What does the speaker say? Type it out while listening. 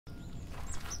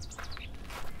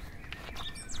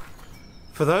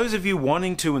For those of you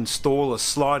wanting to install a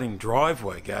sliding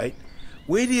driveway gate,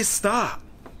 where do you start?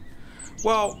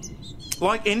 Well,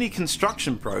 like any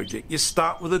construction project, you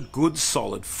start with a good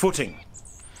solid footing.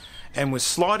 And with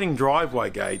sliding driveway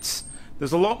gates,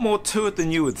 there's a lot more to it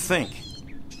than you would think.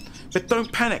 But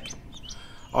don't panic.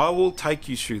 I will take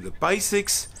you through the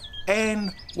basics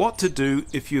and what to do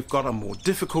if you've got a more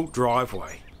difficult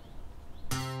driveway.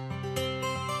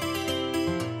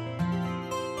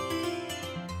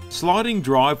 Sliding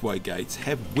driveway gates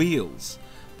have wheels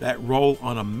that roll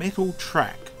on a metal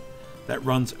track that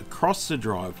runs across the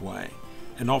driveway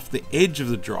and off the edge of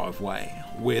the driveway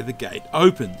where the gate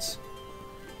opens.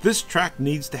 This track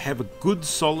needs to have a good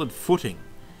solid footing,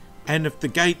 and if the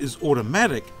gate is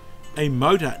automatic, a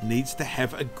motor needs to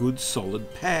have a good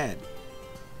solid pad.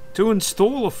 To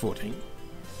install a footing,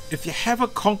 if you have a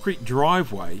concrete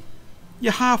driveway,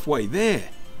 you're halfway there.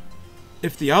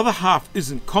 If the other half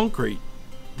isn't concrete,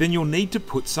 then you'll need to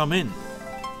put some in.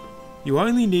 You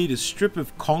only need a strip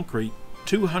of concrete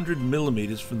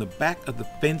 200mm from the back of the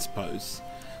fence posts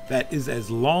that is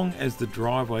as long as the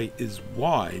driveway is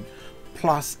wide,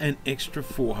 plus an extra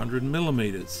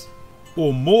 400mm,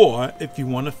 or more if you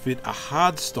want to fit a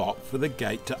hard stop for the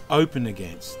gate to open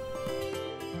against.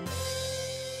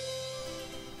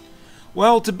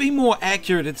 Well, to be more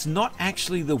accurate, it's not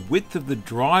actually the width of the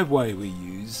driveway we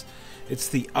use, it's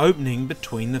the opening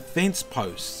between the fence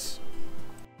posts.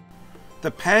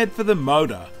 The pad for the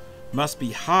motor must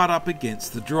be hard up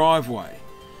against the driveway,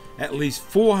 at least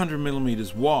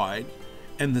 400mm wide,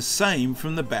 and the same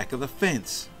from the back of the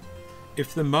fence.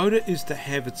 If the motor is to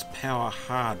have its power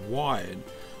hardwired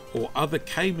or other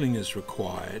cabling is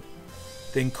required,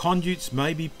 then conduits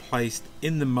may be placed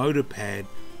in the motor pad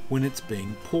when it's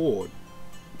being poured.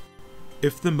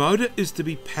 If the motor is to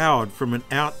be powered from an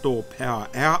outdoor power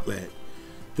outlet,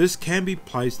 this can be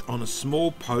placed on a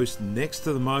small post next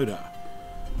to the motor,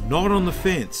 not on the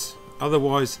fence,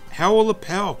 otherwise how will the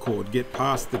power cord get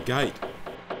past the gate?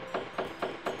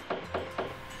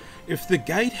 If the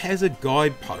gate has a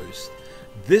guide post,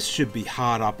 this should be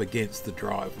hard up against the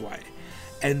driveway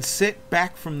and set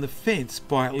back from the fence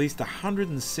by at least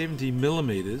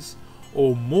 170mm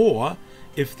or more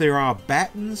if there are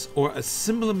battens or a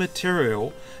similar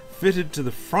material fitted to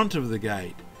the front of the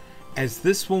gate, as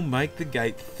this will make the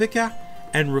gate thicker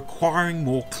and requiring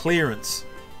more clearance.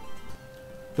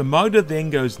 The motor then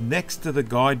goes next to the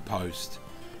guide post,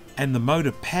 and the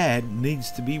motor pad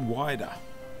needs to be wider.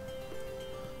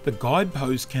 The guide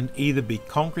post can either be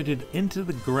concreted into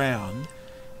the ground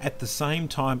at the same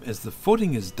time as the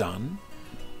footing is done,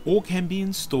 or can be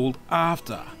installed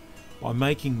after by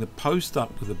making the post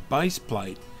up with a base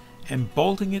plate and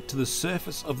bolting it to the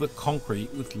surface of the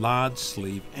concrete with large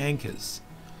sleeve anchors.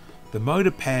 The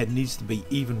motor pad needs to be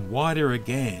even wider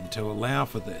again to allow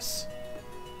for this.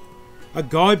 A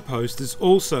guide post is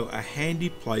also a handy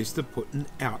place to put an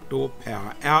outdoor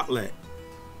power outlet.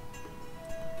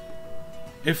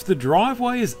 If the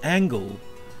driveway is angled,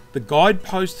 the guide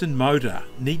post and motor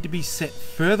need to be set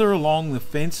further along the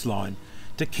fence line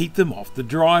to keep them off the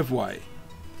driveway.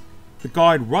 The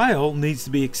guide rail needs to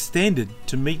be extended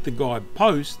to meet the guide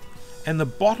post, and the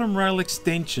bottom rail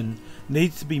extension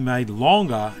needs to be made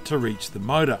longer to reach the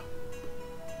motor.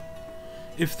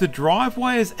 If the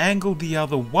driveway is angled the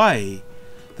other way,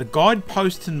 the guide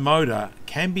post and motor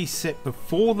can be set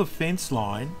before the fence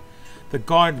line, the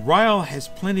guide rail has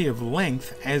plenty of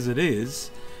length as it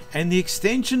is, and the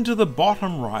extension to the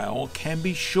bottom rail can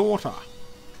be shorter.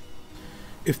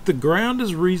 If the ground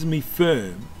is reasonably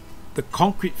firm, the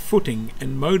concrete footing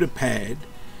and motor pad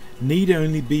need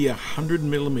only be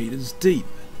 100mm deep,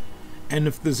 and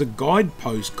if there's a guide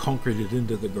post concreted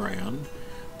into the ground,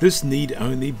 this need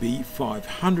only be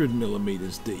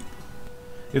 500mm deep.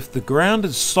 If the ground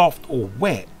is soft or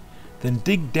wet, then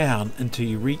dig down until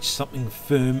you reach something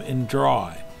firm and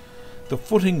dry. The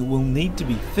footing will need to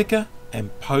be thicker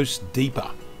and post deeper.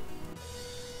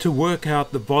 To work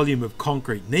out the volume of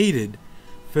concrete needed,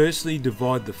 firstly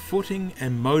divide the footing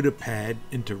and motor pad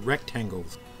into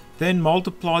rectangles. Then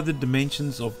multiply the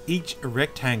dimensions of each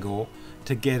rectangle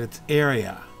to get its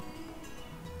area,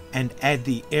 and add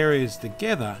the areas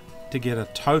together to get a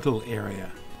total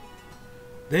area.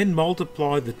 Then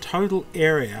multiply the total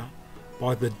area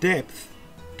by the depth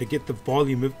to get the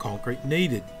volume of concrete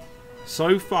needed.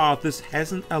 So far this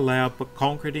hasn't allowed for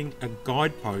concreting a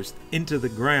guide post into the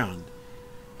ground.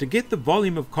 To get the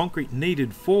volume of concrete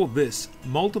needed for this,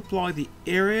 multiply the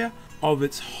area of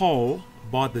its hole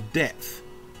by the depth.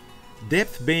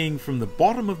 Depth being from the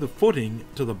bottom of the footing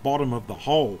to the bottom of the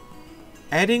hole.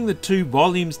 Adding the two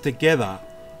volumes together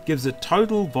gives a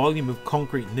total volume of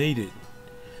concrete needed,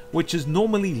 which is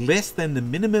normally less than the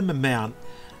minimum amount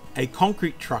a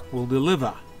concrete truck will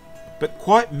deliver, but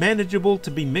quite manageable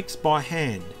to be mixed by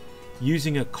hand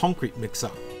using a concrete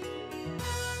mixer.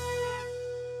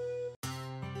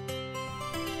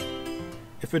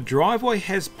 If a driveway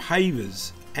has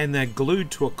pavers and they're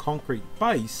glued to a concrete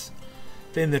base,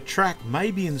 then the track may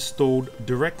be installed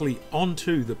directly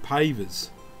onto the pavers.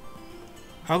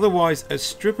 Otherwise, a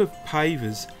strip of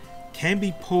pavers can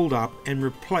be pulled up and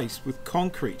replaced with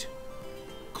concrete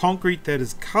that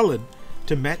is coloured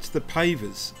to match the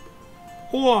pavers,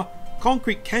 or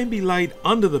concrete can be laid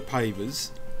under the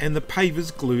pavers and the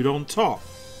pavers glued on top.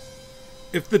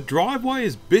 If the driveway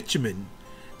is bitumen,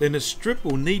 then a strip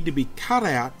will need to be cut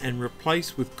out and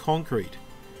replaced with concrete.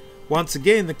 Once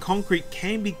again, the concrete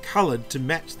can be coloured to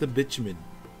match the bitumen.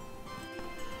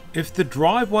 If the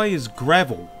driveway is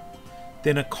gravel,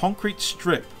 then a concrete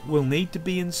strip will need to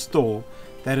be installed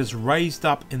that is raised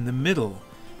up in the middle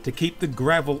to keep the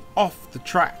gravel off the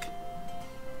track.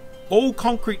 All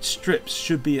concrete strips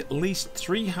should be at least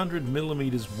 300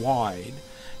 millimeters wide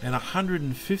and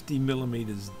 150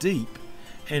 millimeters deep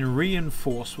and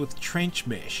reinforced with trench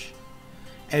mesh,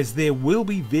 as there will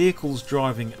be vehicles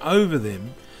driving over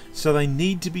them, so they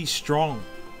need to be strong.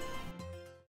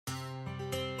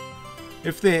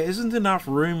 If there isn't enough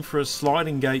room for a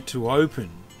sliding gate to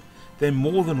open, then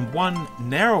more than one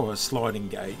narrower sliding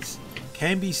gates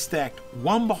can be stacked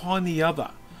one behind the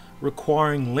other,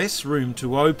 requiring less room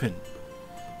to open.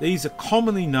 These are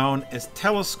commonly known as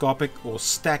telescopic or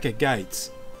stacker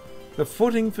gates. The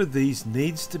footing for these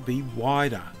needs to be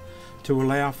wider to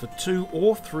allow for 2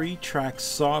 or 3 tracks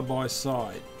side by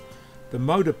side. The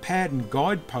motor pad and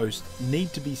guide post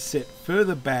need to be set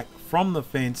further back from the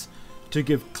fence to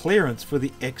give clearance for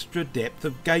the extra depth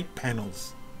of gate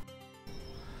panels.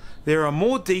 There are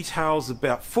more details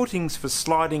about footings for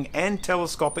sliding and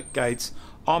telescopic gates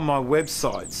on my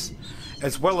websites,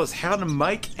 as well as how to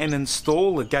make and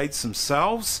install the gates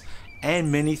themselves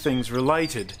and many things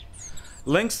related.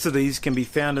 Links to these can be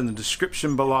found in the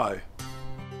description below.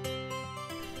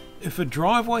 If a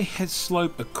driveway has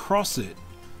slope across it,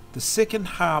 the second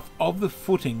half of the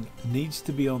footing needs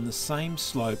to be on the same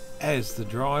slope as the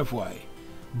driveway,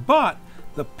 but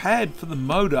the pad for the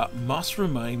motor must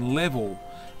remain level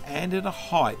and at a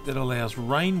height that allows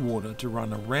rainwater to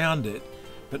run around it,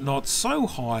 but not so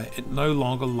high it no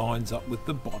longer lines up with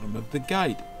the bottom of the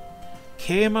gate.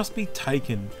 Care must be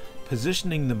taken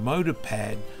positioning the motor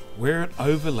pad where it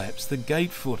overlaps the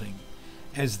gate footing,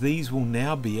 as these will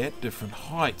now be at different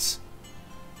heights.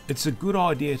 It's a good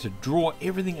idea to draw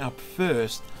everything up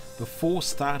first before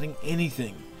starting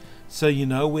anything, so you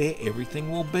know where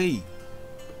everything will be.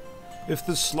 If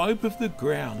the slope of the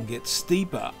ground gets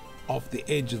steeper off the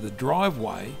edge of the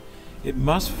driveway, it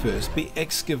must first be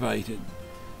excavated,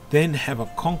 then have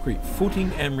a concrete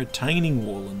footing and retaining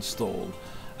wall installed,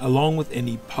 along with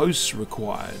any posts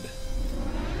required.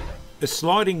 A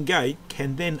sliding gate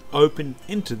can then open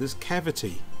into this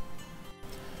cavity.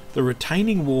 The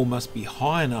retaining wall must be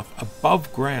high enough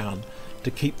above ground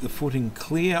to keep the footing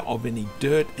clear of any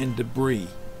dirt and debris.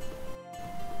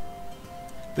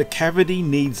 The cavity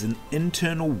needs an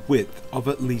internal width of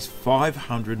at least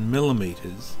 500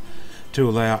 millimeters to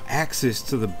allow access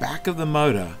to the back of the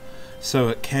motor so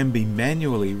it can be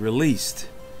manually released,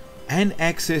 and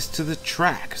access to the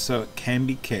track so it can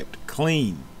be kept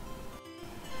clean.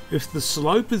 If the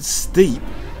slope is steep,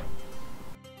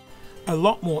 a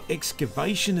lot more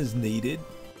excavation is needed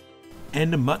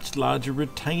and a much larger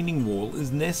retaining wall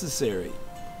is necessary.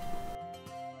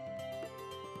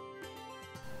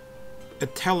 A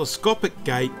telescopic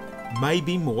gate may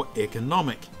be more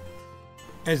economic,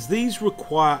 as these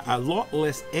require a lot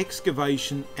less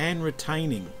excavation and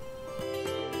retaining.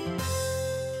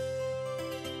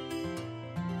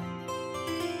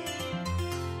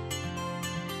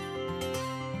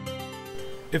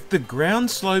 If the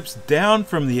ground slopes down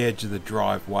from the edge of the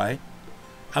driveway,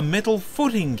 a metal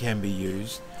footing can be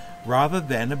used rather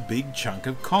than a big chunk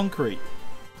of concrete.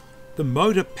 The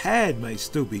motor pad may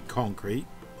still be concrete,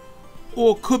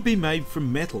 or could be made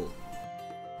from metal.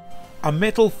 A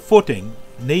metal footing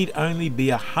need only be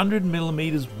 100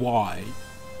 millimeters wide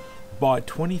by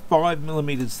 25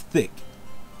 millimeters thick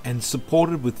and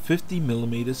supported with 50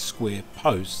 millimeter square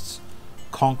posts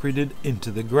concreted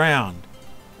into the ground.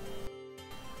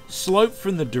 Slope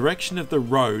from the direction of the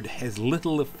road has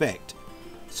little effect,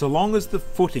 so long as the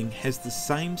footing has the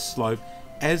same slope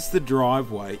as the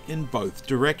driveway in both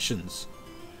directions.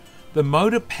 The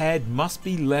motor pad must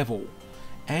be level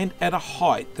and at a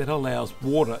height that allows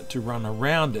water to run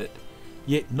around it,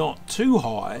 yet not too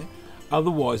high,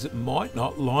 otherwise it might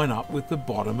not line up with the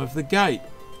bottom of the gate.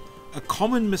 A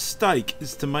common mistake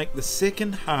is to make the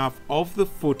second half of the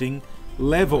footing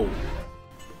level,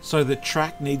 so the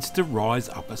track needs to rise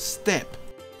up a step.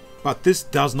 But this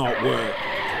does not work.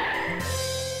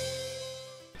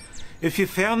 If you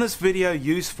found this video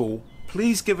useful,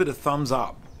 please give it a thumbs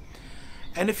up.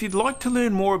 And if you'd like to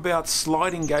learn more about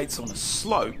sliding gates on a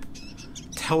slope,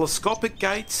 telescopic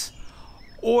gates,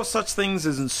 or such things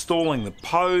as installing the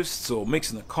posts or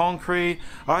mixing the concrete,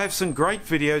 I have some great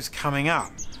videos coming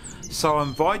up, so I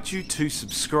invite you to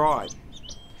subscribe.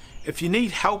 If you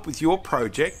need help with your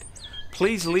project,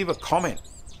 please leave a comment.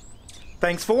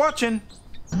 Thanks for watching.